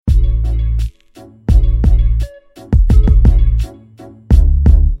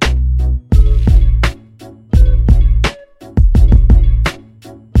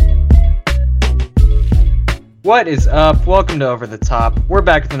What is up? Welcome to Over the Top. We're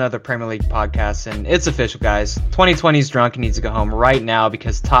back with another Premier League podcast, and it's official, guys. 2020's drunk and needs to go home right now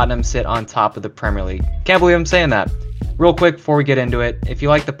because Tottenham sit on top of the Premier League. Can't believe I'm saying that. Real quick before we get into it, if you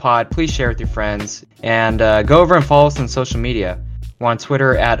like the pod, please share with your friends, and go over and follow us on social media. We're on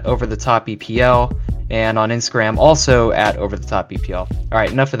Twitter at OverTheTopEPL, and on Instagram also at OverTheTopEPL. All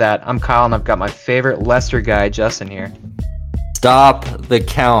right, enough of that. I'm Kyle, and I've got my favorite Leicester guy, Justin, here. Stop the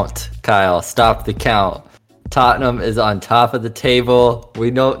count, Kyle. Stop the count. Tottenham is on top of the table.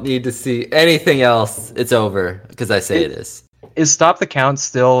 We don't need to see anything else. It's over because I say it is. Is Stop the Count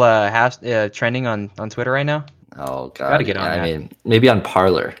still trending on Twitter right now? Oh, God. Gotta get on that. I mean, maybe on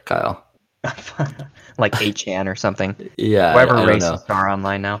Parler, Kyle. Like 8chan or something. Yeah. Whoever races are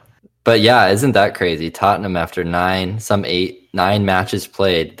online now. But yeah, isn't that crazy? Tottenham, after 9 matches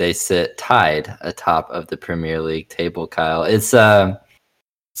played, they sit tied atop of the Premier League table, Kyle. It's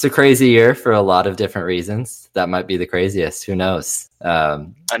a crazy year for a lot of different reasons. That might be the craziest. Who knows?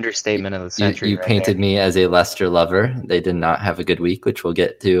 Understatement of the century. You painted me as a Leicester lover. They did not have a good week, which we'll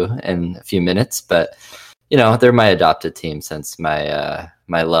get to in a few minutes. But, you know, they're my adopted team since my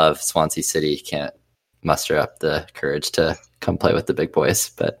love, Swansea City, can't muster up the courage to come play with the big boys.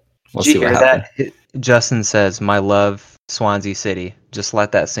 But we'll see what happens. Justin says, "My love, Swansea City." Just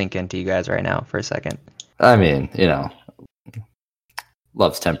let that sink into you guys right now for a second. I mean, you know,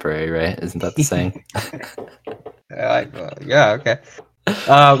 love's temporary, right? Isn't that the saying? Yeah, okay.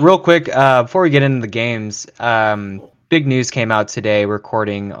 Real quick, before we get into the games, big news came out today,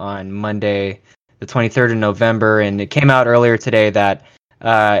 recording on Monday, the 23rd of November, and it came out earlier today that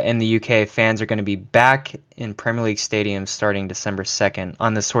in the UK, fans are going to be back in Premier League stadiums starting December 2nd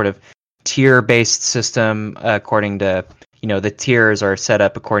on this sort of tier-based system, according to, you know, the tiers are set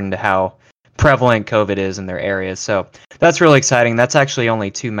up according to how prevalent COVID is in their areas. So that's really exciting. That's actually only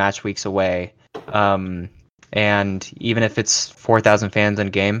 2 match weeks away. And even if it's 4,000 fans in a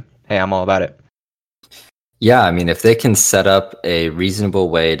game, hey, I'm all about it. Yeah, I mean, if they can set up a reasonable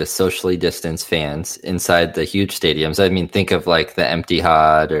way to socially distance fans inside the huge stadiums, I mean, think of like the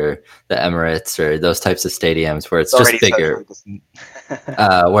Etihad or the Emirates or those types of stadiums where it's just bigger.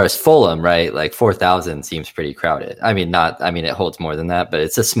 Whereas Fulham, right, like 4,000 seems pretty crowded. I mean, it holds more than that, but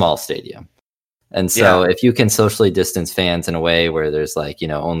it's a small stadium. And so if you can socially distance fans in a way where there's like, you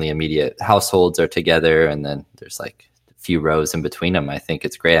know, only immediate households are together and then there's like few rows in between them, I think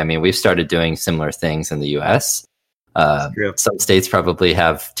it's great. I mean, we've started doing similar things in the US. Some states probably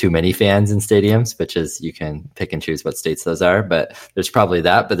have too many fans in stadiums, which is you can pick and choose what states those are, but there's probably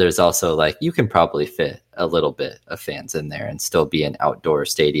that. But there's also like you can probably fit a little bit of fans in there and still be in outdoor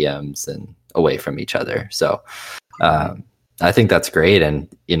stadiums and away from each other. So I think that's great. And,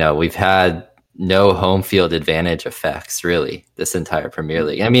 you know, we've had no home field advantage effects really this entire Premier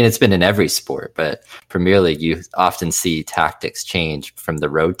League. I mean, it's been in every sport, but Premier League, you often see tactics change from the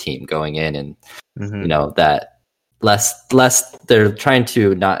road team going in and, you know, that less they're trying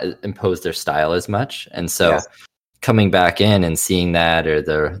to not impose their style as much. And so coming back in and seeing that, or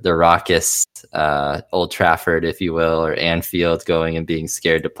the raucous Old Trafford, if you will, or Anfield going and being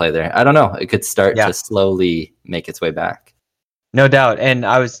scared to play there. I don't know. It could start to slowly make its way back. No doubt. And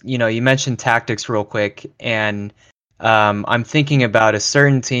you mentioned tactics real quick, and I'm thinking about a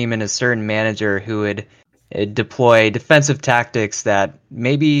certain team and a certain manager who would deploy defensive tactics that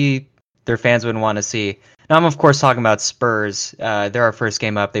maybe their fans wouldn't want to see. Now, I'm, of course, talking about Spurs. They're our first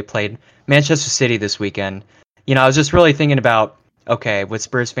game up. They played Manchester City this weekend. You know, I was just really thinking about, okay, would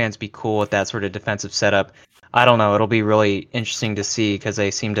Spurs fans be cool with that sort of defensive setup? I don't know. It'll be really interesting to see because they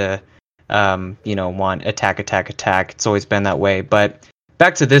seem to want attack. It's always been that way. But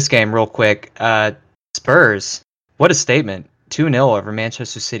back to this game real quick. Spurs, what a statement. 2-0 over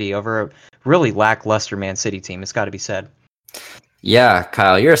Manchester City, over a really lackluster Man City team. It's got to be said. Yeah,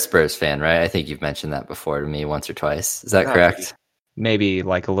 Kyle, you're a Spurs fan, right? I think you've mentioned that before to me once or twice. Is that correct? Maybe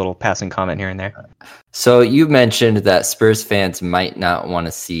like a little passing comment here and there. So you mentioned that Spurs fans might not want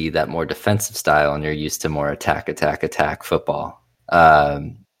to see that more defensive style and you're used to more attack football.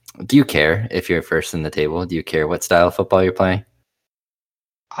 Do you care if you're first in the table? Do you care what style of football you're playing?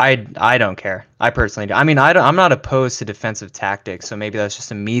 I don't care. I personally do. I mean, I'm not opposed to defensive tactics, so maybe that's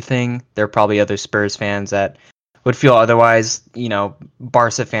just a me thing. There are probably other Spurs fans that would feel otherwise. You know,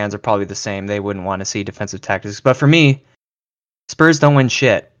 Barca fans are probably the same. They wouldn't want to see defensive tactics. But for me, Spurs don't win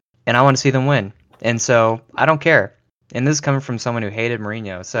shit, and I want to see them win. And so I don't care. And this is coming from someone who hated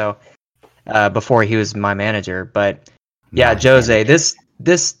Mourinho, so before he was my manager. But yeah, Jose,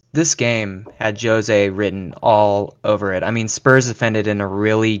 this game had Jose written all over it. I mean, Spurs defended in a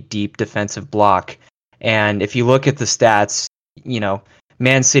really deep defensive block. And if you look at the stats, you know,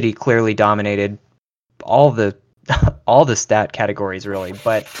 Man City clearly dominated all the all the stat categories really.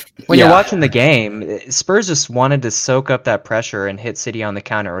 But when you're watching the game, Spurs just wanted to soak up that pressure and hit City on the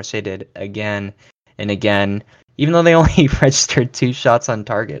counter, which they did again and again, even though they only registered 2 shots on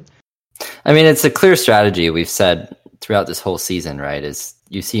target. I mean, it's a clear strategy we've said throughout this whole season, right? Is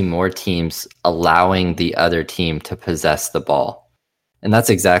you see more teams allowing the other team to possess the ball. And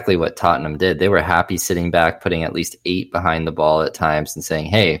that's exactly what Tottenham did. They were happy sitting back, putting at least 8 behind the ball at times and saying,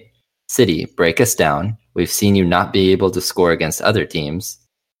 hey, City, break us down. We've seen you not be able to score against other teams.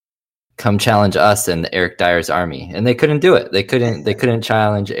 Come challenge us and Eric Dyer's army. And they couldn't do it. They couldn't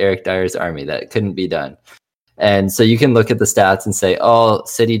challenge Eric Dyer's army. That couldn't be done. And so you can look at the stats and say, oh,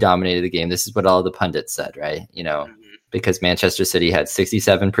 City dominated the game. This is what all the pundits said, right? Because Manchester City had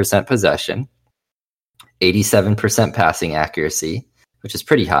 67% possession, 87% passing accuracy, which is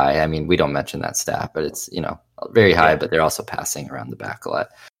pretty high. I mean, we don't mention that stat, but it's, very high, but they're also passing around the back a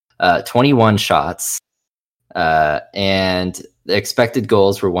lot. 21 shots, and the expected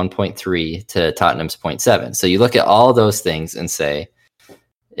goals were 1.3 to Tottenham's 0.7. So you look at all those things and say,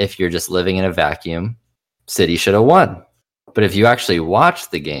 if you're just living in a vacuum, City should have won. But if you actually watch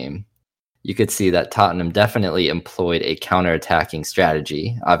the game, you could see that Tottenham definitely employed a counter-attacking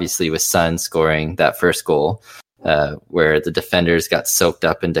strategy, obviously with Son scoring that first goal, where the defenders got soaked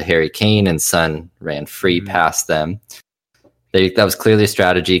up into Harry Kane and Son ran free past them. That was clearly a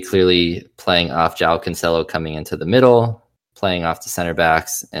strategy, clearly playing off João Cancelo coming into the middle, playing off the center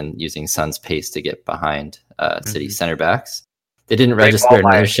backs, and using Son's pace to get behind City center backs. They didn't register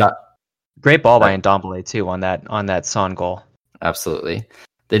another shot. Great ball by Ndombele too on that Son goal. Absolutely.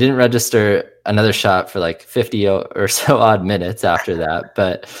 They didn't register another shot for like 50 or so odd minutes after that.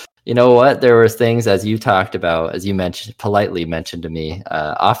 But you know what? There were things, as you talked about, as you politely mentioned to me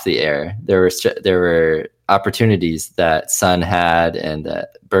off the air. There were opportunities that Son had and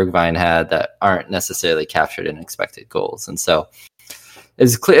that Bergwijn had that aren't necessarily captured in expected goals. And so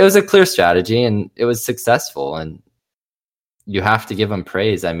it was a clear strategy and it was successful. And you have to give them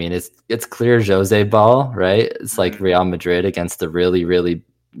praise. I mean, it's clear Jose ball, right? It's like Real Madrid against the really, really,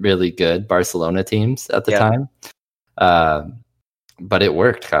 really good Barcelona teams at the time. But it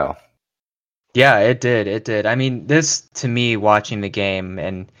worked, Kyle. Yeah, it did. I mean, this, to me, watching the game,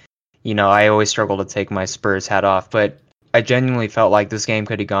 and, I always struggle to take my Spurs hat off, but I genuinely felt like this game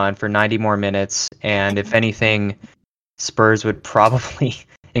could have gone for 90 more minutes, and if anything, Spurs would probably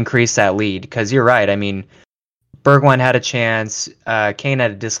increase that lead, because you're right. I mean, Bergwijn had a chance. Kane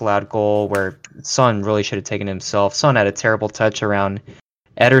had a disallowed goal where Son really should have taken it himself. Son had a terrible touch around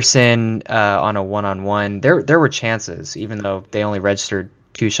Ederson on a one-on-one. There were chances, even though they only registered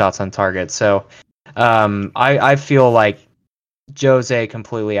 2 shots on target. So I feel like Jose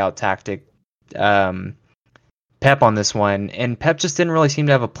completely out-tacticked Pep on this one, and Pep just didn't really seem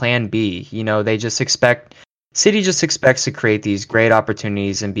to have a plan B. City just expects to create these great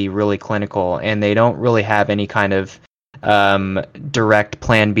opportunities and be really clinical, and they don't really have any kind of direct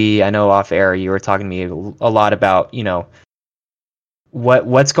plan B. I know off air you were talking to me a lot about,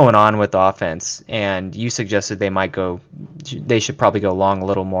 what's going on with the offense, and you suggested they should probably go long a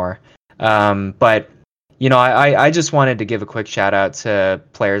little more. But I just wanted to give a quick shout out to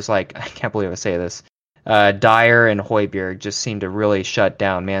players like, I can't believe I say this, Dyer and Højbjerg just seemed to really shut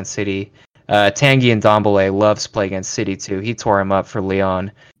down Man City. Tanguy Ndombele loves to play against City too. He tore him up for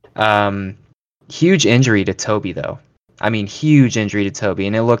Lyon. Huge injury to Toby though. I mean, huge injury to Toby,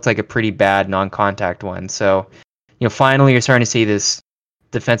 and it looked like a pretty bad non-contact one. So, finally you're starting to see this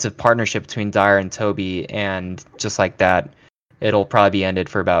defensive partnership between Dyer and Toby, and just like that, it'll probably be ended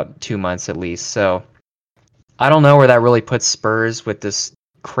for about 2 months at least. So, I don't know where that really puts Spurs with this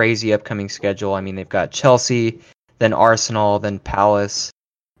crazy upcoming schedule. I mean, they've got Chelsea, then Arsenal, then Palace,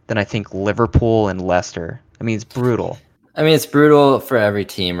 then I think Liverpool and Leicester. I mean, it's brutal. I mean, it's brutal for every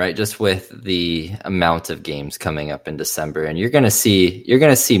team, right? Just with the amount of games coming up in December, and you're going to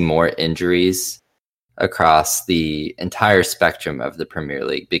see more injuries across the entire spectrum of the Premier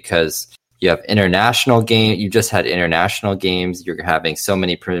League, because you have international game. You just had international games. You're having so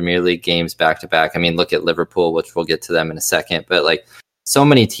many Premier League games back to back. I mean, look at Liverpool, which we'll get to them in a second, but like, so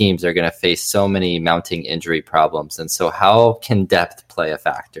many teams are going to face so many mounting injury problems. And so how can depth play a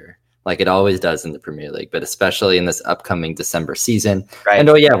factor? Like it always does in the Premier League, but especially in this upcoming December season. Right.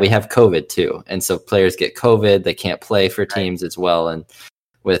 And we have COVID too. And so players get COVID, they can't play for teams as well. And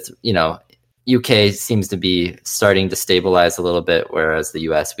with, UK seems to be starting to stabilize a little bit, whereas the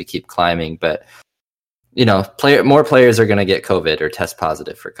US, we keep climbing. But, more players are going to get COVID or test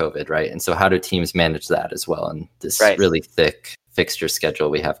positive for COVID, right? And so how do teams manage that as well in this really thick fixture schedule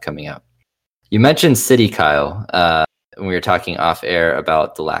we have coming up? You mentioned City, Kyle, when we were talking off air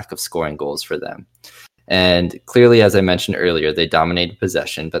about the lack of scoring goals for them. And clearly, as I mentioned earlier, they dominated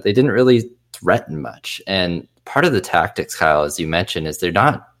possession, but they didn't really threaten much. And part of the tactics, Kyle, as you mentioned, is they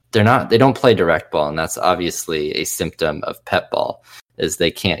don't play direct ball, and that's obviously a symptom of pep ball, is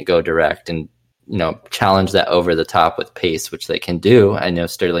they can't go direct and challenge that over the top with pace, which they can do. I know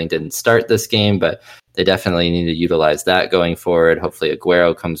Sterling didn't start this game, but they definitely need to utilize that going forward. Hopefully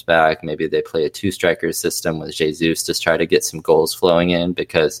Aguero comes back. Maybe they play a 2-striker system with Jesus to try to get some goals flowing in,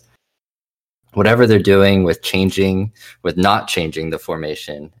 because whatever they're doing with not changing the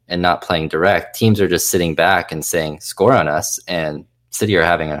formation and not playing direct, teams are just sitting back and saying, score on us, and City are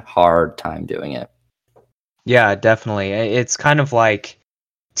having a hard time doing it. Yeah, definitely. It's kind of like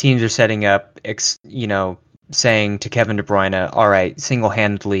teams are setting up, saying to Kevin De Bruyne, all right,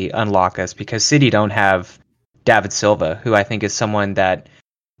 single-handedly unlock us, because City don't have David Silva, who I think is someone that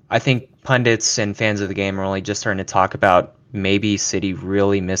I think pundits and fans of the game are only just starting to talk about. Maybe City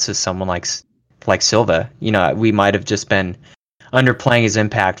really misses someone like Silva. We might have just been underplaying his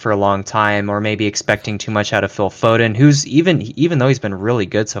impact for a long time, or maybe expecting too much out of Phil Foden, who's even though he's been really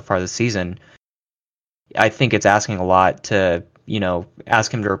good so far this season, I think it's asking a lot to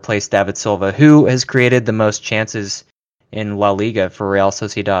ask him to replace David Silva, who has created the most chances in La Liga for Real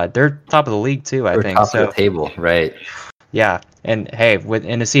Sociedad. They're top of the league too, I think. Top of the table, right? Yeah, and hey,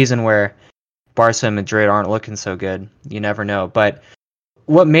 in a season where Barca and Madrid aren't looking so good, you never know. But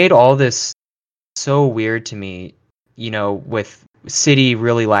what made all this so weird to me, with City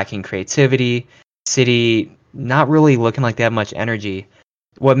really lacking creativity, City not really looking like they have much energy.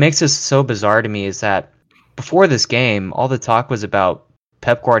 What makes this so bizarre to me is that before this game, all the talk was about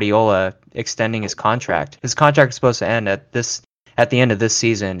Pep Guardiola extending his contract. His contract was supposed to end at the end of this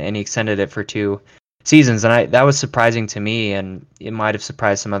season, and he extended it for 2 seasons. And that was surprising to me, and it might have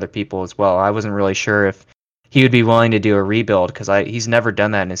surprised some other people as well. I wasn't really sure if he would be willing to do a rebuild, because he's never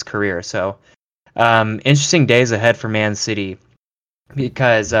done that in his career. So interesting days ahead for Man City,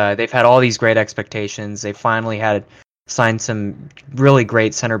 because they've had all these great expectations. They finally had signed some really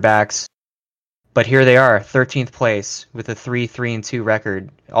great center backs. But here they are, 13th place with a 3-3-2 record,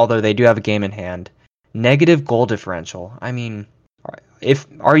 although they do have a game in hand. Negative goal differential. I mean,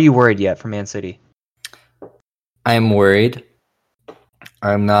 are you worried yet for Man City? I'm worried.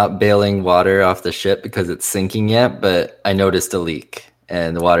 I'm not bailing water off the ship because it's sinking yet, but I noticed a leak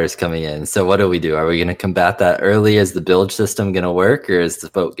and the water is coming in. So what do we do? Are we going to combat that early? Is the bilge system going to work, or is the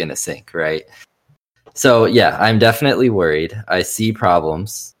boat going to sink, right? So yeah, I'm definitely worried. I see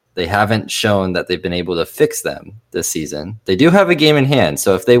problems. They haven't shown that they've been able to fix them this season. They do have a game in hand,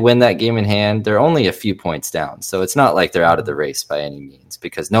 so if they win that game in hand, they're only a few points down. So it's not like they're out of the race by any means,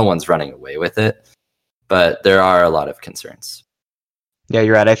 because no one's running away with it. But there are a lot of concerns. Yeah,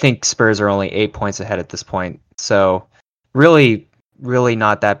 you're right. I think Spurs are only 8 points ahead at this point. So really, really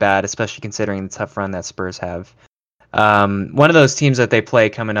not that bad, especially considering the tough run that Spurs have. One of those teams that they play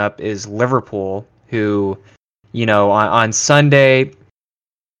coming up is Liverpool, who, on Sunday,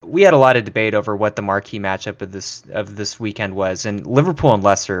 we had a lot of debate over what the marquee matchup of this weekend was, and Liverpool and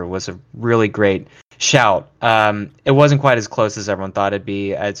Leicester was a really great shout. It wasn't quite as close as everyone thought it'd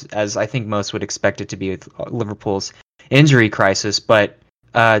be, as I think most would expect it to be with Liverpool's injury crisis. But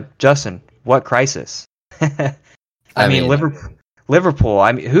Justin, what crisis? I mean, Liverpool.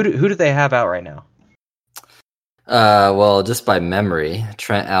 I mean, who do they have out right now? Well, just by memory,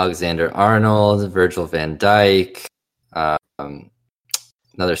 Trent Alexander-Arnold, Virgil van Dijk,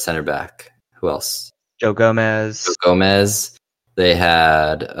 another center back. Who else? Joe Gomez. They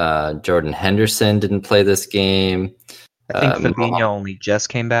had Jordan Henderson didn't play this game. I think Fabinho only just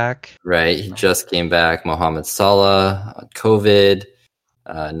came back. Right, he just came back. Mohamed Salah, COVID.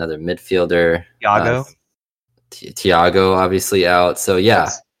 Another midfielder. Thiago obviously out. So yeah,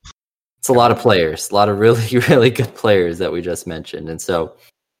 it's a lot of players. A lot of really, really good players that we just mentioned. And so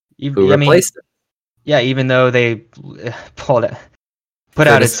who replaced them? Yeah, even though they put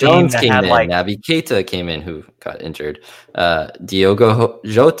out a team that had Naby Keita came in, who got injured. Diogo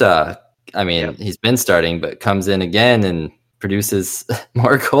Jota, I mean, he's been starting, but comes in again and produces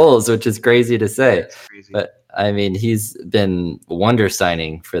more goals, which is crazy to say. But I mean, he's been a wonder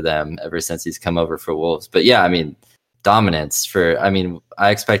signing for them ever since he's come over for Wolves. But yeah, I mean, dominance I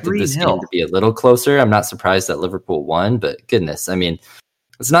expected this game to be a little closer. I'm not surprised that Liverpool won, but goodness, I mean,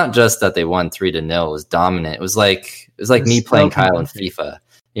 it's not just that they won 3-0. It was dominant. It was like me playing Kyle in FIFA,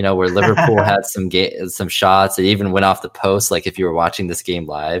 where Liverpool had some shots that even went off the post. Like if you were watching this game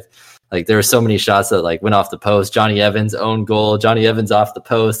live, like there were so many shots that like went off the post. Johnny Evans' own goal, Johnny Evans off the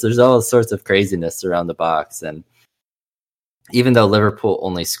post. There's all sorts of craziness around the box, and even though Liverpool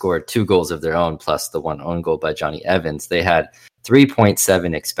only scored 2 goals of their own plus the 1 own goal by Johnny Evans, they had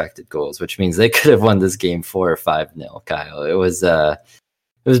 3.7 expected goals, which means they could have won this game 4 or 5-0. Kyle, it was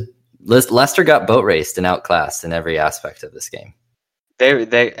Leicester got boat raced and outclassed in every aspect of this game.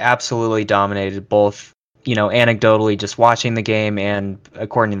 They absolutely dominated, both, anecdotally just watching the game and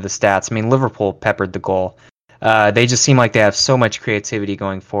according to the stats. I mean, Liverpool peppered the goal. They just seem like they have so much creativity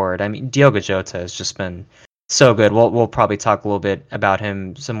going forward. I mean, Diogo Jota has just been so good. We'll probably talk a little bit about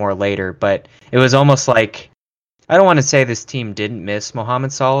him some more later, but it was almost like, I don't want to say this team didn't miss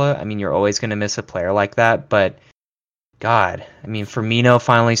Mohamed Salah. I mean, you're always going to miss a player like that, but God, I mean, Firmino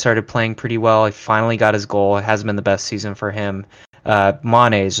finally started playing pretty well. He finally got his goal. It hasn't been the best season for him.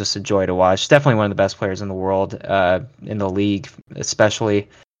 Mane is just a joy to watch. Definitely one of the best players in the world, in the league especially.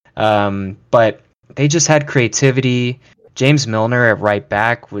 But they just had creativity. James Milner at right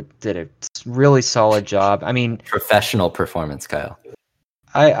back did a really solid job. I mean, professional performance, Kyle.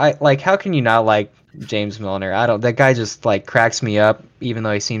 I like, how can you not like James Milner? That guy just like cracks me up, even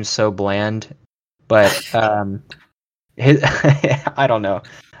though he seems so bland. But I don't know.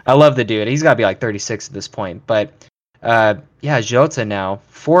 I love the dude. He's got to be like 36 at this point. But Jota now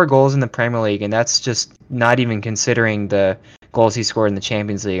 4 goals in the Premier League, and that's just not even considering the goals he scored in the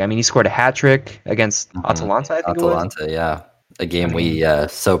Champions League. I mean, he scored a hat trick against Atalanta. I think Atalanta, it was. Yeah, a game we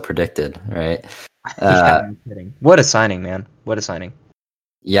so predicted, right? What a signing, man! What a signing.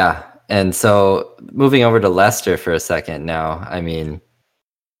 Yeah, and so moving over to Leicester for a second now. I mean,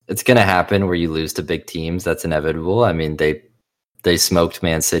 it's going to happen where you lose to big teams. That's inevitable. I mean, they smoked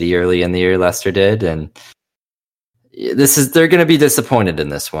Man City early in the year, Leicester did, and they're going to be disappointed in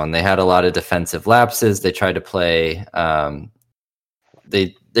this one. They had a lot of defensive lapses. They tried to play.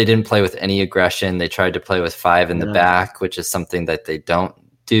 They didn't play with any aggression. They tried to play with 5 in the back, which is something that they don't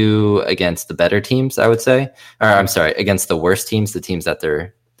do against the better teams, I would say. Or I'm sorry, against the worst teams, the teams that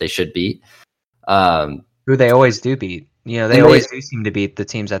they should beat. Who they always do beat. They always do seem to beat the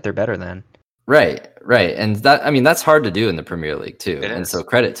teams that they're better than. Right. And that's hard to do in the Premier League too. And so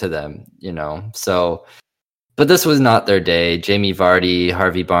credit to them, So, but this was not their day. Jamie Vardy,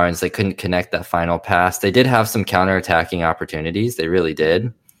 Harvey Barnes, they couldn't connect that final pass. They did have some counterattacking opportunities. They really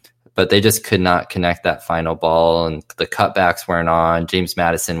did. But they just could not connect that final ball, and the cutbacks weren't on. James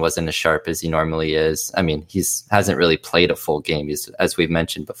Maddison wasn't as sharp as he normally is. I mean, hasn't really played a full game, as we've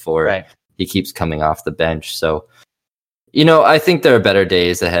mentioned before. Right. He keeps coming off the bench. So, I think there are better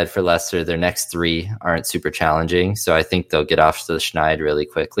days ahead for Leicester. Their next 3 aren't super challenging, so I think they'll get off to the schneid really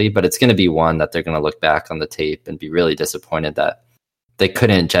quickly. But it's going to be one that they're going to look back on the tape and be really disappointed that they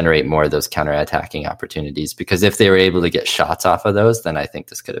couldn't generate more of those counterattacking opportunities, because if they were able to get shots off of those, then I think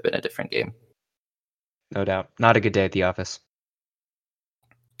this could have been a different game. No doubt. Not a good day at the office.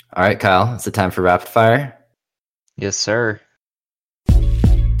 All right, Kyle, it's the time for rapid fire. Yes, sir.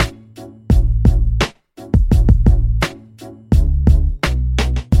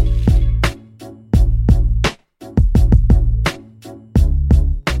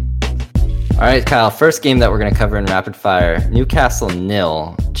 All right, Kyle, first game that we're going to cover in rapid fire, Newcastle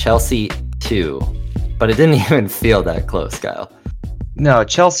 0, Chelsea 2. But it didn't even feel that close, Kyle. No,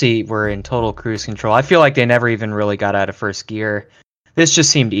 Chelsea were in total cruise control. I feel like they never even really got out of first gear. This just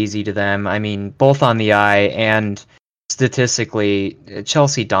seemed easy to them. I mean, both on the eye and statistically,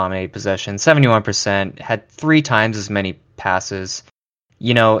 Chelsea dominated possession. 71%, had 3 times as many passes.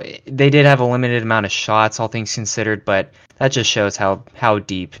 They did have a limited amount of shots, all things considered, but that just shows how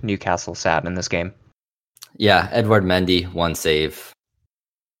deep Newcastle sat in this game. Yeah, Edward Mendy, 1 save.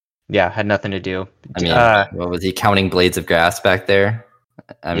 Yeah, had nothing to do. I mean, what was he, counting blades of grass back there?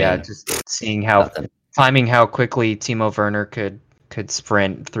 Just seeing timing how quickly Timo Werner could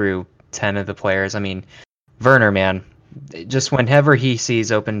sprint through 10 of the players. I mean, Werner, man, just whenever he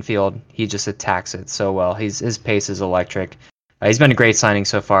sees open field, he just attacks it so well. His pace is electric. He's been a great signing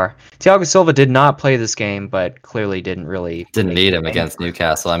so far. Thiago Silva did not play this game, but clearly didn't need him against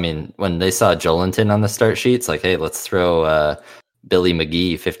Newcastle. I mean, when they saw Joelinton on the start sheets, like, hey, let's throw Billy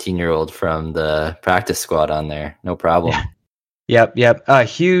McGee, 15-year-old from the practice squad, on there. No problem. Yeah. Yep.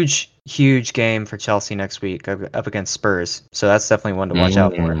 Huge game for Chelsea next week up against Spurs. So that's definitely one to watch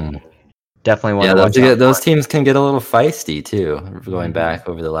out for. Definitely one to watch out for. Those teams can get a little feisty too, going back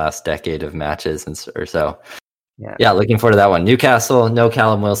over the last decade of matches or so. Yeah, looking forward to that one. Newcastle, no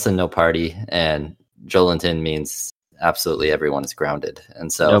Callum Wilson, no Partey, and Joelinton means absolutely everyone is grounded.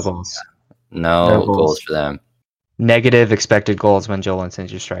 And so no goals for them. Negative expected goals when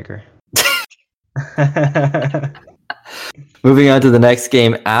Joelinton's your striker. Moving on to the next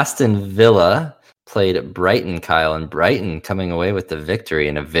game, Aston Villa played Brighton, Kyle, and Brighton coming away with the victory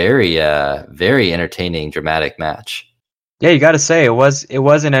in a very, very entertaining, dramatic match. Yeah, you got to say it was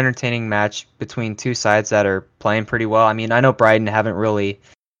an entertaining match between two sides that are playing pretty well. I mean, I know Brighton haven't really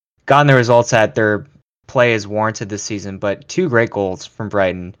gotten the results that their play is warranted this season, but two great goals from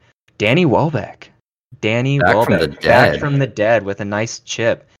Brighton. Danny Welbeck. Danny Back from the Welbeck back dead. from the dead with a nice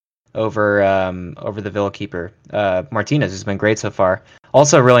chip over the Villa keeper. Martinez has been great so far.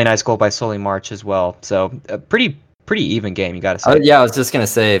 Also, a really nice goal by Solly March as well. So a pretty even game, you got to say. Yeah, I was just gonna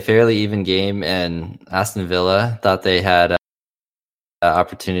say fairly even game, and Aston Villa thought they had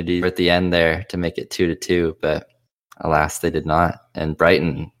opportunity at the end there to make it 2-2, but alas, they did not. And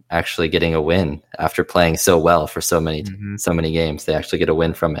Brighton actually getting a win after playing so well for so many games, they actually get a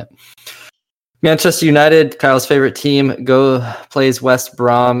win from it. Manchester United, Kyle's favorite team, plays West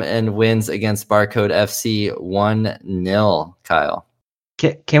Brom and wins against Barcode FC 1-0. Kyle,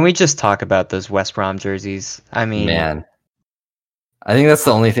 can we just talk about those West Brom jerseys? I mean, man, I think that's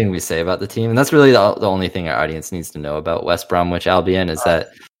the only thing we say about the team, and that's really the only thing our audience needs to know about West Bromwich Albion is that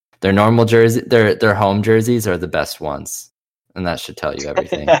their normal jersey, their home jerseys are the best ones, and that should tell you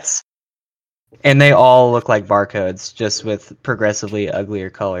everything. Yes. And they all look like barcodes, just with progressively uglier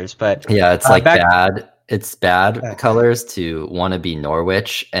colors. But yeah, it's like bad. It's bad colors to want to be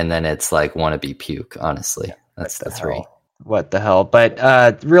Norwich, and then it's like want to be puke. Honestly, that's the three. What the hell? But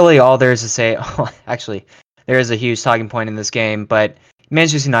really, all there is to say. Actually, there is a huge talking point in this game. But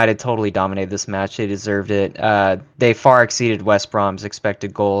Manchester United totally dominated this match. They deserved it. They far exceeded West Brom's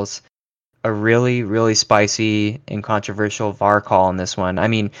expected goals. A really, really spicy and controversial VAR call on this one. I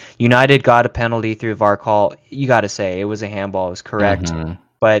mean, United got a penalty through VAR call. You got to say it was a handball. It was correct. Mm-hmm.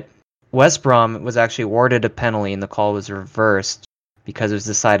 But West Brom was actually awarded a penalty, and the call was reversed because it was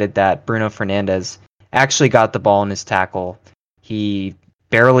decided that Bruno Fernandes actually got the ball in his tackle. He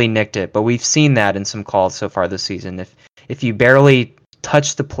barely nicked it, but we've seen that in some calls so far this season. If you barely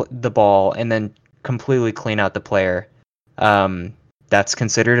touch the ball and then completely clean out the player, that's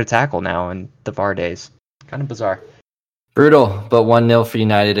considered a tackle now in the VAR days. Kind of bizarre. Brutal, but 1-0 for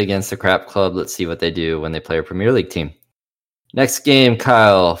United against the crap club. Let's see what they do when they play a Premier League team. Next game,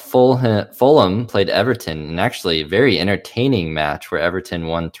 Kyle. Fulham played Everton, and actually a very entertaining match where Everton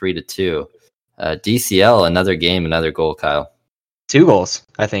won 3-2. DCL, another game, another goal, Kyle. 2 goals,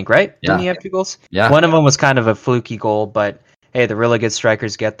 I think, right? Yeah. Didn't he have 2 goals? Yeah. One of them was kind of a fluky goal, but hey, the really good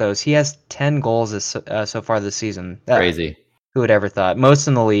strikers get those. He has 10 goals so far this season. Crazy. Who would ever thought? Most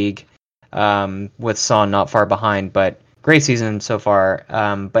in the league, with Son not far behind, but great season so far.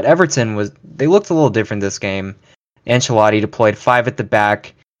 But Everton they looked a little different this game. Ancelotti deployed 5 at the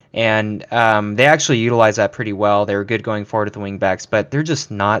back, and they actually utilized that pretty well. They were good going forward at the wing backs, but they're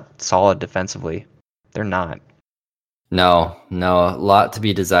just not solid defensively. They're not. No, a lot to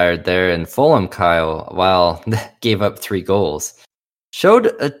be desired there. And Fulham, Kyle, while gave up 3 goals,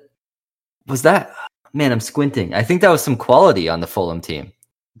 was that... Man, I'm squinting. I think that was some quality on the Fulham team.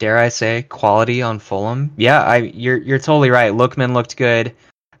 Dare I say quality on Fulham? Yeah, you're totally right. Lookman looked good.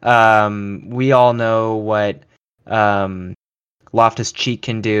 We all know what Loftus-Cheek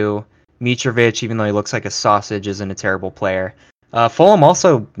can do. Mitrovic, even though he looks like a sausage, isn't a terrible player. Fulham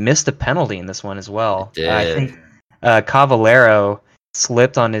also missed a penalty in this one as well. I think Cavallero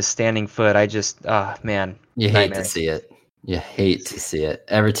slipped on his standing foot. Man. You hate to see it. You hate to see it.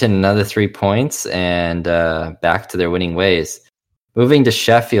 Everton, another 3 points, and back to their winning ways. Moving to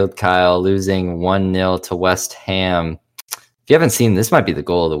Sheffield, Kyle, losing 1-0 to West Ham. If you haven't seen, this might be the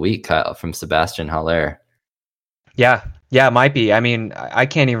goal of the week, Kyle, from Sebastian Haller. Yeah, it might be. I mean, I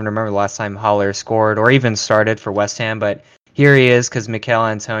can't even remember the last time Haller scored or even started for West Ham, but here he is because Mikel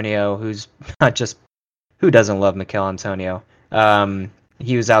Antonio, who's not just... Who doesn't love Mikel Antonio?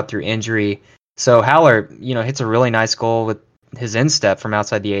 He was out through injury. So Haller, hits a really nice goal with his instep from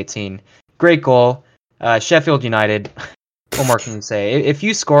outside the 18. Great goal. Sheffield United, what more can you say? If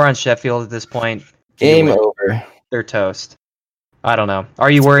you score on Sheffield at this point, game over. They're toast. I don't know.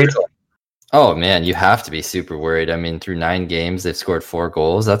 Are you worried? Oh, man, you have to be super worried. I mean, through 9 games, they've scored 4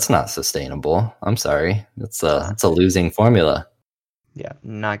 goals. That's not sustainable. I'm sorry. That's a losing formula. Yeah,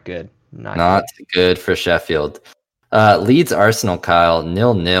 not good. Not good for Sheffield. Leeds Arsenal, Kyle,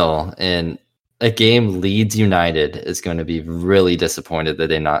 0-0. And a game Leeds United is going to be really disappointed that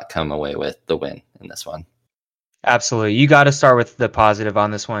they not come away with the win in this one. Absolutely. You got to start with the positive on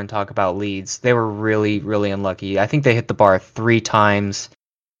this one and talk about Leeds. They were really, really unlucky. I think they hit the bar 3 times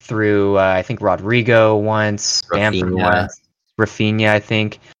through, I think, Rodrigo once, Bamford once, Rafinha, I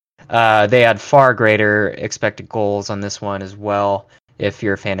think. They had far greater expected goals on this one as well, if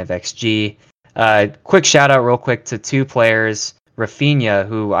you're a fan of XG. Quick shout out real quick to 2 players. Rafinha,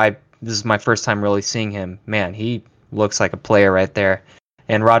 who this is my first time really seeing him. Man, he looks like a player right there.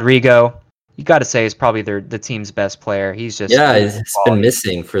 And Rodrigo, you got to say is probably the team's best player. He's just He's been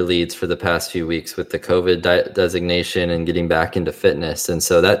missing for Leeds for the past few weeks with the COVID designation and getting back into fitness. And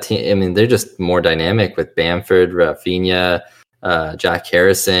so that team, I mean, they're just more dynamic with Bamford, Rafinha, Jack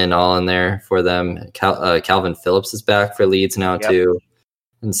Harrison all in there for them. Calvin Phillips is back for Leeds now too.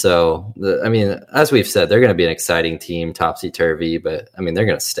 And so, I mean, as we've said, they're going to be an exciting team, topsy-turvy, but I mean, they're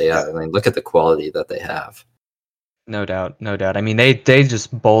going to stay up. I mean, look at the quality that they have. No doubt. I mean, they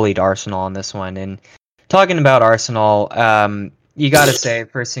just bullied Arsenal on this one. And talking about Arsenal, you got to say,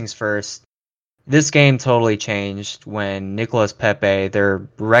 first things first, this game totally changed when Nicolas Pepe, their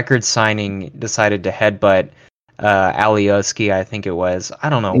record signing, decided to headbutt Alioski, I think it was. I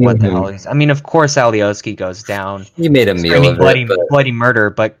don't know what the hell is. I mean, of course, Alioski goes down. You made a meal of bloody murder,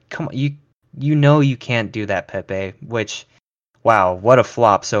 but come on, you know you can't do that, Pepe. Which, wow, what a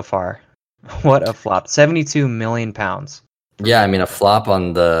flop so far. What a flop. 72 million pounds. Yeah, I mean, a flop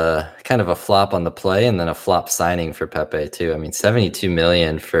on the play, and then a flop signing for Pepe too. I mean, 72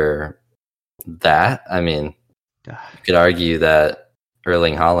 million for that. I mean, you could argue that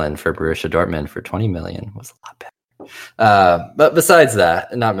Erling Haaland for Borussia Dortmund for 20 million was a lot better. But besides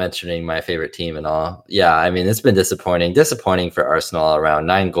that, not mentioning my favorite team and all, yeah, I mean, it's been disappointing for Arsenal all around.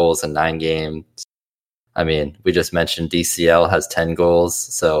 9 goals in 9 games. I mean, we just mentioned DCL has 10 goals,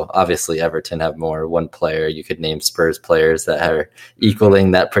 so obviously Everton have more. One player, you could name Spurs players that are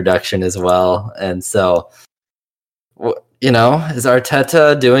equaling that production as well. And so, you know, is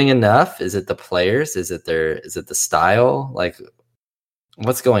Arteta doing enough? Is it the players? Is it the style? Like,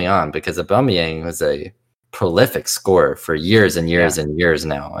 what's going on? Because Aubameyang was a prolific scorer for years and years and years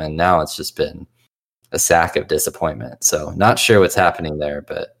now, and now it's just been a sack of disappointment. So not sure what's happening there,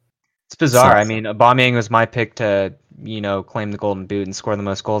 but it's bizarre. I mean, Aubameyang was my pick to, you know, claim the Golden Boot and score the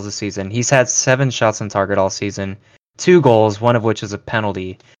most goals this season. He's had 7 shots on target all season, 2 goals, one of which is a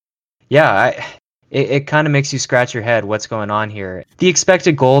penalty. Yeah, it kind of makes you scratch your head. What's going on here? The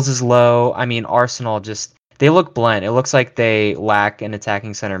expected goals is low. I mean, Arsenal they look blunt. It looks like they lack an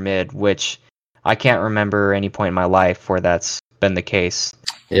attacking center mid, which I can't remember any point in my life where that's been the case.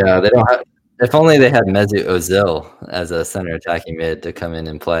 Yeah, they don't have. If only they had Mesut Ozil as a center attacking mid to come in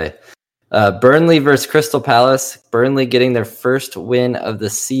and play. Burnley versus Crystal Palace. Burnley getting their first win of the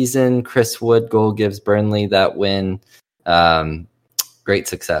season. Chris Wood goal gives Burnley that win. Great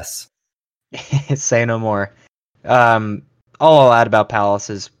success. Say no more. All I'll add about Palace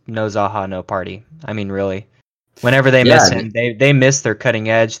is no Zaha, no party. I mean, really. Whenever they miss him, they miss their cutting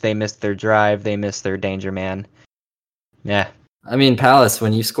edge, they miss their drive, they miss their danger man. Yeah. I mean, Palace,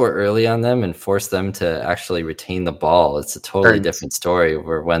 when you score early on them and force them to actually retain the ball, it's a totally different story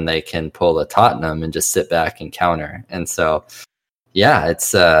where when they can pull a Tottenham and just sit back and counter. And so, yeah,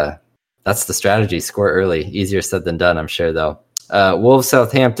 it's that's the strategy. Score early. Easier said than done, I'm sure, though. Wolves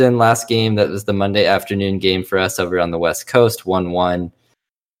Southampton, last game. That was the Monday afternoon game for us over on the West Coast, 1-1.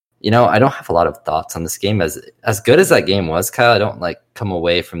 You know, I don't have a lot of thoughts on this game. As good as that game was, Kyle, I don't come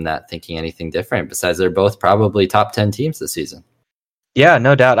away from that thinking anything different, besides they're both probably top 10 teams this season. Yeah,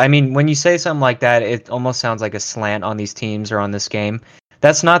 no doubt. I mean, when you say something like that, it almost sounds like a slant on these teams or on this game.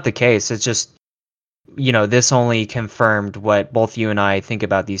 That's not the case. It's just, you know, this only confirmed what both you and I think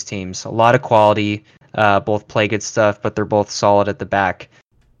about these teams. A lot of quality, both play good stuff, but they're both solid at the back.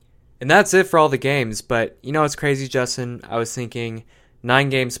 And that's it for all the games. But, you know, it's crazy, Justin. I was thinking 9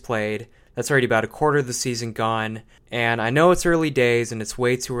 games played. That's already about a quarter of the season gone. And I know it's early days and it's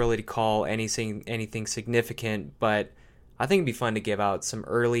way too early to call anything significant, but I think it'd be fun to give out some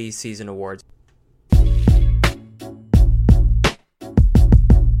early season awards.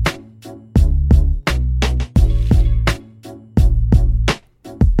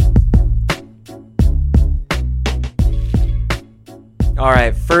 All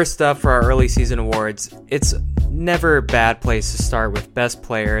right, first up for our early season awards, it's never a bad place to start with best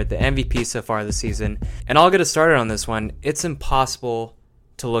player, the MVP so far this season. And I'll get us started on this one. It's impossible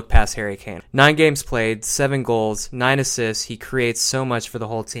to look past Harry Kane. 9 games played, 7 goals, 9 assists. He creates so much for the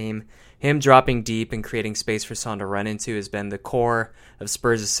whole team. Him dropping deep and creating space for Son to run into has been the core of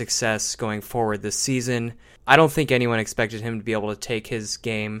Spurs' success going forward this season. I don't think anyone expected him to be able to take his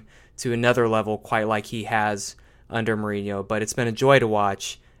game to another level quite like he has under Mourinho, but it's been a joy to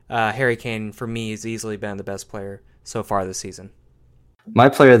watch. Harry Kane, for me, has easily been the best player so far this season. My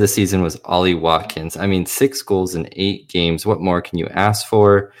player of the season was Ollie Watkins. I mean, 6 goals in 8 games. What more can you ask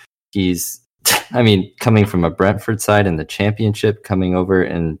for? He's, I mean, coming from a Brentford side in the championship, coming over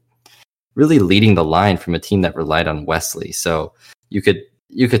and really leading the line from a team that relied on Wesley. So you could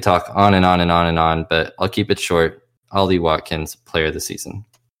talk on and on and on and on, but I'll keep it short. Ollie Watkins, player of the season.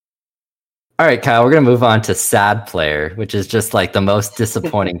 All right, Kyle, we're going to move on to sad player, which is just like the most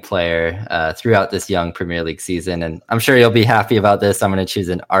disappointing player throughout this young Premier League season. And I'm sure you'll be happy about this. I'm going to choose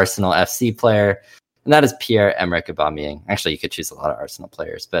an Arsenal FC player, and that is Pierre-Emerick Aubameyang. Actually, you could choose a lot of Arsenal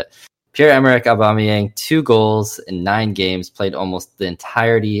players, but Pierre-Emerick Aubameyang, 2 goals in 9 games, played almost the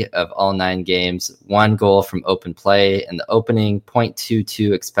entirety of all 9 games, 1 goal from open play in the opening,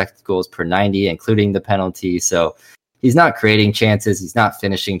 0.22 expected goals per 90, including the penalty. So he's not creating chances. He's not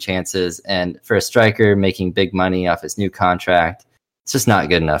finishing chances. And for a striker making big money off his new contract, it's just not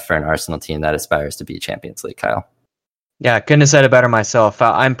good enough for an Arsenal team that aspires to be Champions League, Kyle. Yeah, couldn't have said it better myself.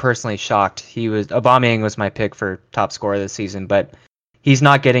 I'm personally shocked. Aubameyang was my pick for top scorer this season, but he's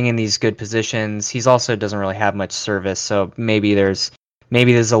not getting in these good positions. He's also doesn't really have much service, so maybe this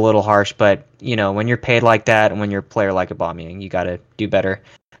is a little harsh, but when you're paid like that and when you're a player like Aubameyang, you got to do better.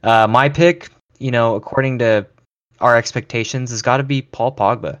 My pick, according to our expectations, has got to be Paul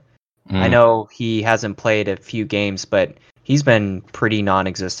Pogba. I know he hasn't played a few games, but he's been pretty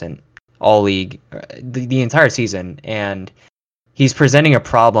non-existent all league, the entire season, and he's presenting a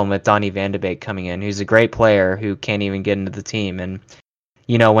problem with Donny van de Beek coming in, who's a great player who can't even get into the team. And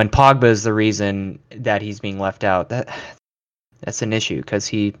when Pogba is the reason that he's being left out, that's an issue because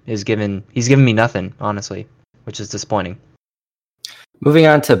he's given me nothing, honestly, which is disappointing. Moving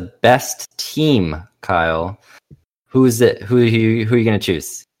on to best team, Kyle. Who is it? Who are you going to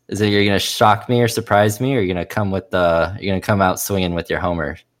choose? Is it you're going to shock me or surprise me, or you're going to come out swinging with your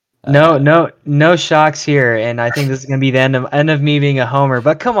homer? No shocks here, and I think this is going to be the end of me being a homer.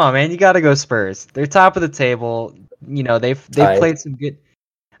 But come on, man, you got to go Spurs. They're top of the table. They've played some good.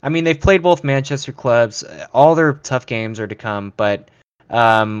 I mean, they've played both Manchester clubs. All their tough games are to come. But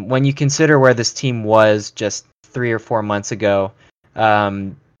when you consider where this team was just 3 or 4 months ago,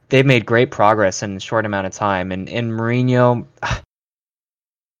 they've made great progress in a short amount of time. And Mourinho,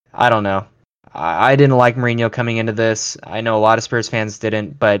 I don't know. I didn't like Mourinho coming into this. I know a lot of Spurs fans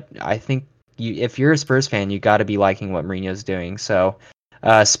didn't, but I think if you're a Spurs fan, you got to be liking what Mourinho's doing. So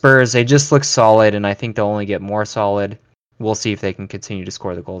Spurs, they just look solid, and I think they'll only get more solid. We'll see if they can continue to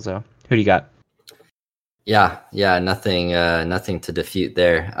score the goals, though. Who do you got? Yeah, nothing to defute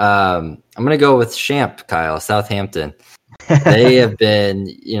there. I'm gonna go with Champ, Kyle, Southampton. They have been,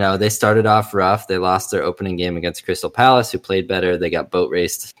 they started off rough. They lost their opening game against Crystal Palace, who played better. They got boat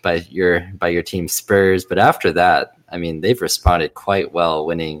raced by your team Spurs. But after that, I mean, they've responded quite well,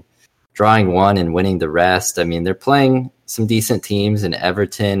 drawing 1 and winning the rest. I mean, they're playing some decent teams in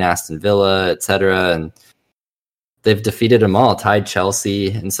Everton, Aston Villa, etc. And they've defeated them all, tied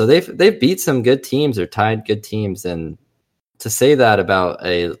Chelsea. And so they've beat some good teams or tied good teams. And to say that about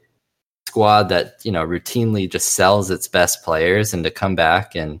a squad that routinely just sells its best players, and to come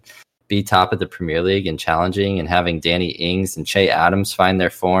back and be top of the Premier League and challenging, and having Danny Ings and Che Adams find their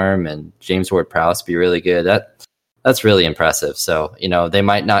form and James Ward-Prowse be really good, that's really impressive. So they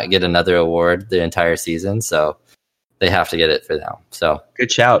might not get another award the entire season, so they have to get it for now. So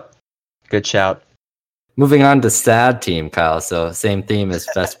good shout. Moving on to sad team, Kyle. So same theme as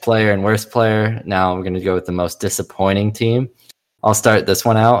best player and worst player. Now we're going to go with the most disappointing team. I'll start this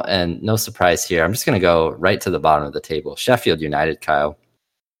one out, and no surprise here. I'm just going to go right to the bottom of the table. Sheffield United, Kyle.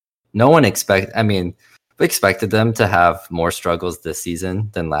 We expected them to have more struggles this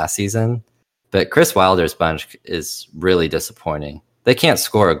season than last season, but Chris Wilder's bunch is really disappointing. They can't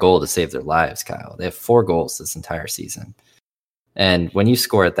score a goal to save their lives, Kyle. They have 4 goals this entire season. And when you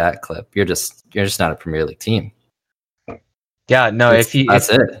score at that clip, you're just not a Premier League team. Yeah, no, if you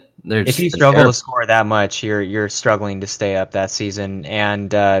struggle terrible to score that much, you're struggling to stay up that season.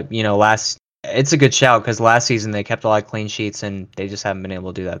 And it's a good shout because last season they kept a lot of clean sheets, and they just haven't been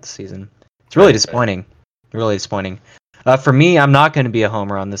able to do that this season. It's really disappointing. Really disappointing. For me, I'm not going to be a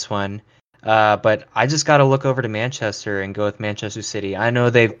homer on this one, but I just got to look over to Manchester and go with Manchester City. I know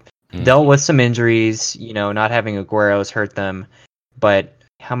they've dealt with some injuries. Not having Aguero has hurt them, but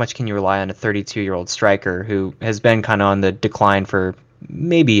how much can you rely on a 32-year-old striker who has been kind of on the decline for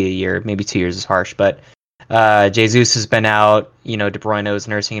maybe a year, maybe 2 years is harsh, but Jesus has been out. De Bruyne was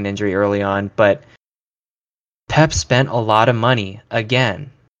nursing an injury early on, but Pep spent a lot of money again.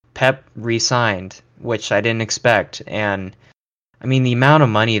 Pep re-signed, which I didn't expect, and I mean the amount of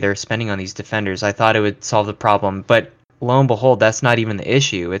money they're spending on these defenders, I thought it would solve the problem, but lo and behold, that's not even the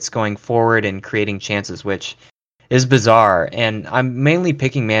issue. It's going forward and creating chances, which is bizarre. And I'm mainly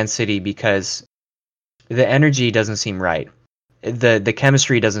picking Man City because the energy doesn't seem right. The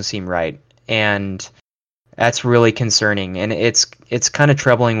chemistry doesn't seem right. And that's really concerning. And it's kind of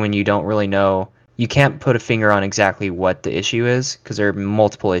troubling when you don't really know. You can't put a finger on exactly what the issue is because there are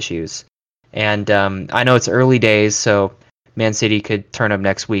multiple issues. And I know it's early days, so Man City could turn up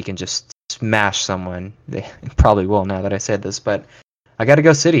next week and just smash someone. They probably will now that I said this, but I got to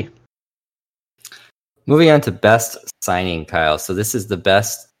go City. Moving on to best signing, Kyle. So this is the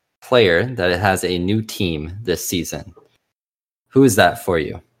best player that has a new team this season. Who is that for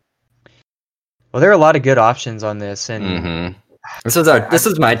you? Well, there are a lot of good options on this, and this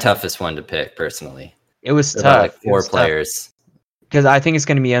is my toughest one to pick personally. It was tough. Like 4 players. Because I think it's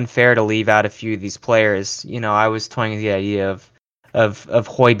going to be unfair to leave out a few of these players. You know, I was toying with the idea of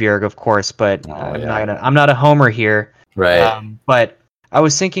Højbjerg, of course, but I'm not a homer here. Right. But I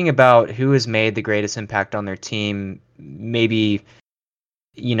was thinking about who has made the greatest impact on their team, maybe,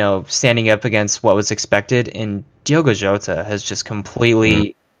 you know, standing up against what was expected, and Diogo Jota has just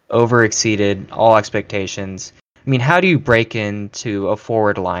completely overexceeded all expectations. I mean, how do you break into a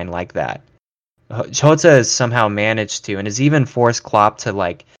forward line like that? Jota has somehow managed to, and has even forced Klopp to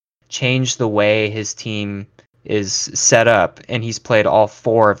like change the way his team is set up, and he's played all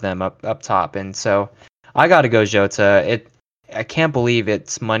 4 of them up top. And so I got to go Jota. I can't believe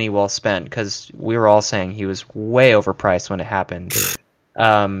it's money well spent, because we were all saying he was way overpriced when it happened.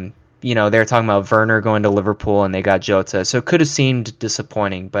 You know, they were talking about Werner going to Liverpool, and they got Jota, so it could have seemed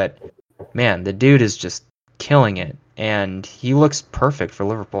disappointing, but man, the dude is just killing it, and he looks perfect for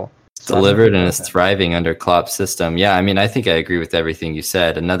Liverpool. So delivered and is thriving under Klopp's system. Yeah, I mean, I think I agree with everything you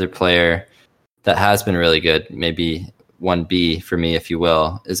said. Another player that has been really good, maybe 1B for me, if you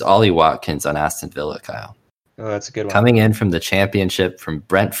will, is Ollie Watkins on Aston Villa, Kyle. Oh, that's a good one. Coming in from the Championship from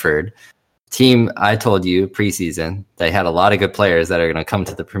Brentford. Team, I told you preseason, they had a lot of good players that are going to come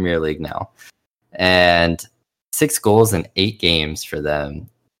to the Premier League now. And 6 goals in 8 games for them.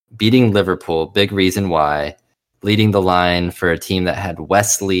 Beating Liverpool, big reason why. Leading the line for a team that had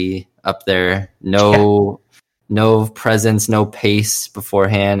Wesley up there. No presence, no pace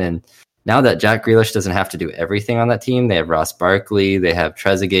beforehand. And now that Jack Grealish doesn't have to do everything on that team, they have Ross Barkley, they have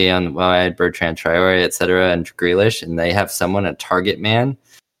Trezeguet on wide, Bertrand Traore, etc., and Grealish, and they have someone, a target man,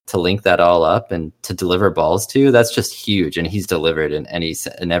 to link that all up and to deliver balls to. That's just huge, and he's delivered in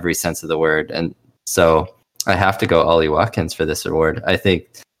every sense of the word. And so I have to go Ollie Watkins for this award. I think,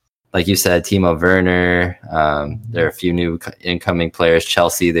 like you said, Timo Werner, there are a few new incoming players.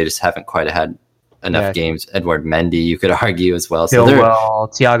 Chelsea, they just haven't quite had enough games. Edward Mendy, you could argue as well.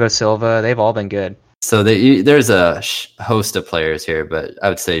 Thiago Silva, they've all been good. So there's a host of players here, but I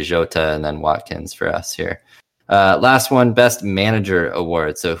would say Jota and then Watkins for us here. Last one, Best Manager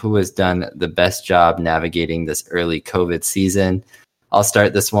Award. So who has done the best job navigating this early COVID season? I'll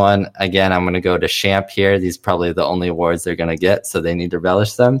start this one. Again, I'm going to go to Champ here. These are probably the only awards they're going to get, so they need to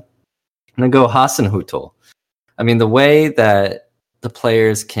relish them. I'm going to go Hasenhüttl. I mean, the way that the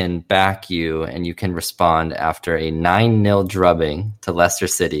players can back you and you can respond after a 9-0 drubbing to Leicester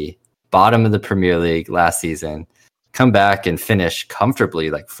City, bottom of the Premier League last season, come back and finish comfortably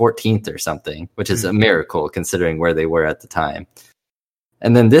like 14th or something, which is a miracle considering where they were at the time.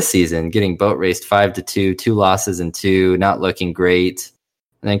 And then this season, getting boat raced 5-2, 2 losses in 2, not looking great,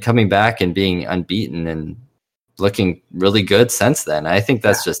 and then coming back and being unbeaten and looking really good since then. I think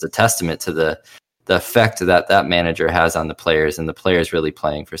that's just a testament to the effect that manager has on the players, and the players really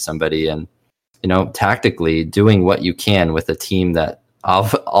playing for somebody, and, you know, tactically doing what you can with a team that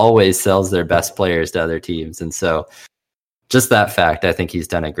always sells their best players to other teams. And so just that fact, I think he's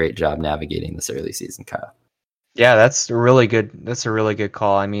done a great job navigating this early season, Kyle. Yeah, that's a really good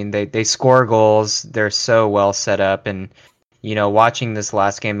call. I mean, they score goals. They're so well set up, and, you know, watching this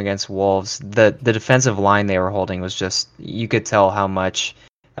last game against Wolves, the defensive line they were holding was just, you could tell how much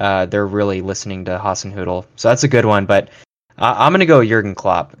they're really listening to Hasenhüttl. So that's a good one, but I'm going to go Jurgen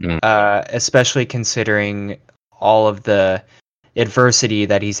Klopp, especially considering all of the adversity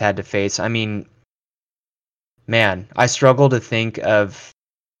that he's had to face. I mean, man, I struggle to think of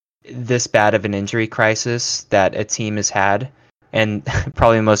this bad of an injury crisis that a team has had, and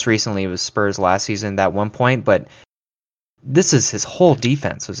probably most recently it was Spurs last season at one point, but this is his whole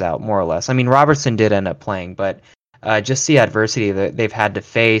defense was out, more or less. I mean, Robertson did end up playing, but just the adversity that they've had to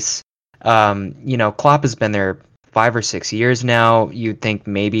face. You know, Klopp has been there 5 or 6 years now. You'd think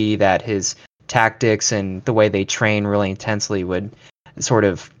maybe that his tactics and the way they train really intensely would sort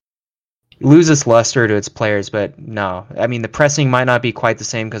of lose its luster to its players, but no. I mean, the pressing might not be quite the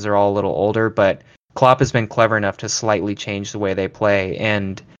same because they're all a little older, but Klopp has been clever enough to slightly change the way they play,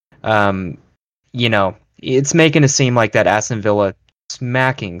 and you know, it's making it seem like that Aston Villa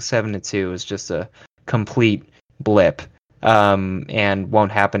smacking 7-2 is just a complete blip, and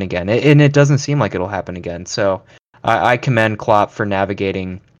won't happen again. And it doesn't seem like it'll happen again. So I commend Klopp for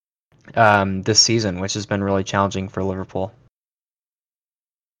navigating this season, which has been really challenging for Liverpool.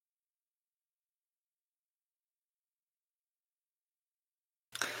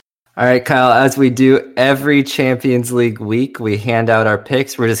 All right, Kyle, as we do every Champions League week, we hand out our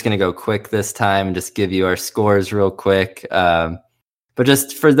picks. We're just going to go quick this time and just give you our scores real quick. But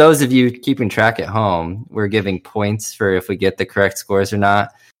just for those of you keeping track at home, we're giving points for if we get the correct scores or not.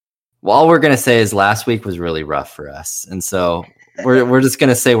 Well, all we're going to say is last week was really rough for us. And so we're just going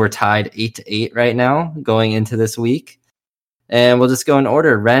to say we're tied 8-8 right now going into this week. And we'll just go in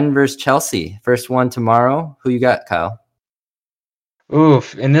order. Rennes versus Chelsea. First one tomorrow. Who you got, Kyle?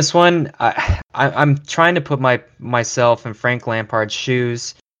 Oof! In this one, I'm trying to put myself in Frank Lampard's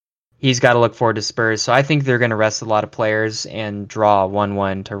shoes. He's got to look forward to Spurs, so I think they're going to rest a lot of players and draw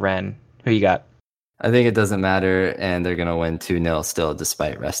 1-1 to Rennes. Who you got? I think it doesn't matter, and they're going to win 2-0 still,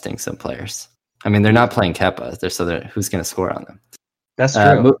 despite resting some players. I mean, they're not playing Kepa, who's going to score on them? That's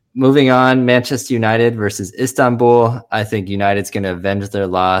true. Moving on, Manchester United versus Istanbul. I think United's going to avenge their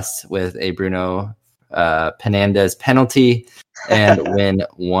loss with a Bruno Fernandes penalty and win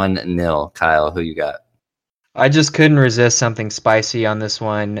 1-0. Kyle, who you got? I just couldn't resist something spicy on this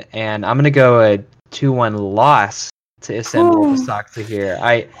one, and I'm going to go a 2-1 loss to Istanbul Başakşehir here.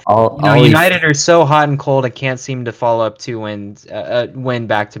 United are so hot and cold, I can't seem to follow up 2 wins, win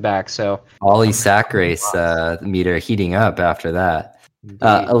back-to-back. So Ollie sack race meter heating up after that.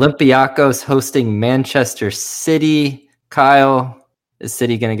 Olympiacos hosting Manchester City. Kyle, is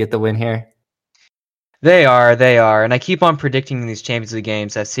City going to get the win here? They are, and I keep on predicting in these Champions League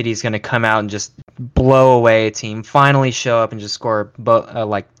games that City's going to come out and just blow away a team, finally show up and just score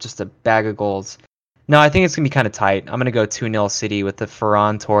just a bag of goals. No, I think it's going to be kind of tight. I'm going to go 2-0 City with the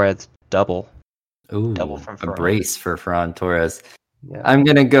Ferran Torres double. Ooh, double from Ferran. A brace for Ferran Torres. Yeah. I'm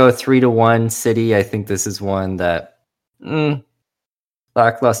going to go 3-1 City. I think this is one that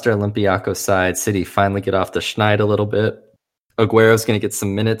lackluster Olympiacos side. City finally get off the schneid a little bit. Aguero's going to get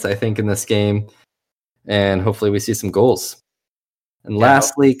some minutes, I think, in this game. And hopefully we see some goals. And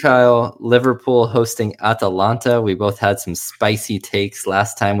lastly, Kyle, Liverpool hosting Atalanta. We both had some spicy takes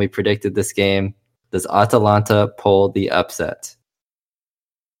last time we predicted this game. Does Atalanta pull the upset?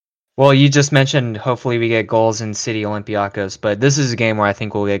 Well, you just mentioned hopefully we get goals in City Olympiacos, but this is a game where I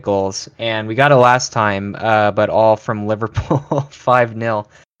think we'll get goals. And we got it last time, but all from Liverpool 5-0.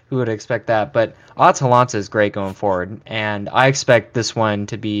 Who would expect that? But Atalanta is great going forward, and I expect this one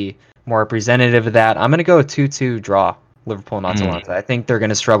to be more representative of that. I'm going to go a 2-2 draw, Liverpool and Atalanta. I think they're going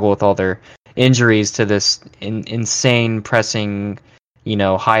to struggle with all their injuries to this insane pressing,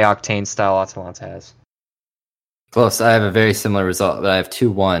 high-octane style Atalanta has. Close. I have a very similar result, but I have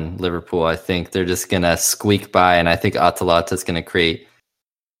 2-1 Liverpool. I think they're just going to squeak by, and I think Atalanta is going to create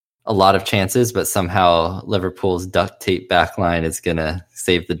a lot of chances, but somehow Liverpool's duct tape backline is going to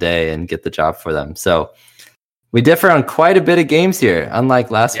save the day and get the job for them. So we differ on quite a bit of games here,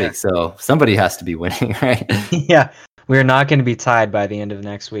 unlike last week. So somebody has to be winning, right? Yeah, we're not going to be tied by the end of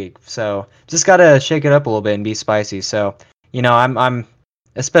next week. So just got to shake it up a little bit and be spicy. So, I'm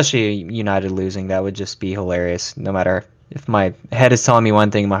especially United losing. That would just be hilarious. No matter if my head is telling me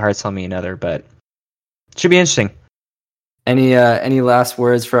one thing, my heart's telling me another. But it should be interesting. Any last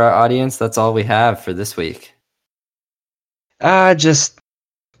words for our audience? That's all we have for this week. Just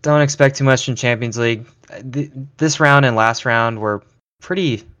don't expect too much from Champions League. This round and last round were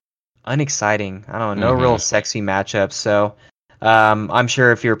pretty unexciting. I don't know, no real sexy matchups. So I'm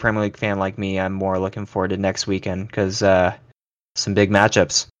sure if you're a Premier League fan like me, I'm more looking forward to next weekend because some big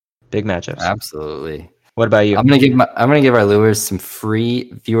matchups. Absolutely. What about you? I'm gonna give our viewers some free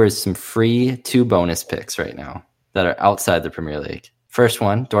 2 bonus picks right now that are outside the Premier League. First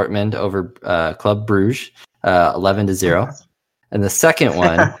one, Dortmund over Club Brugge, 11-0, and the second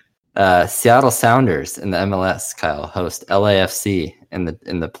one. Seattle Sounders in the MLS, Kyle, host LAFC in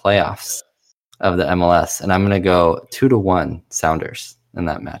the playoffs of the MLS, and I'm going to go 2-1 Sounders in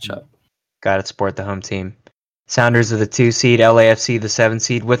that matchup. Got to support the home team. Sounders are the 2 seed, LAFC the 7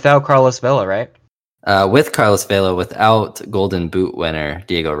 seed, without Carlos Vela, right? With Carlos Vela, without Golden Boot winner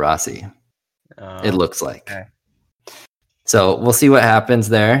Diego Rossi. It looks like. Okay. So we'll see what happens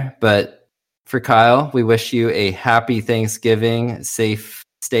there. But for Kyle, we wish you a happy Thanksgiving, safe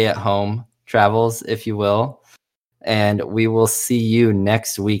stay-at-home travels, if you will. And we will see you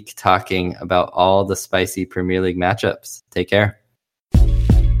next week talking about all the spicy Premier League matchups. Take care.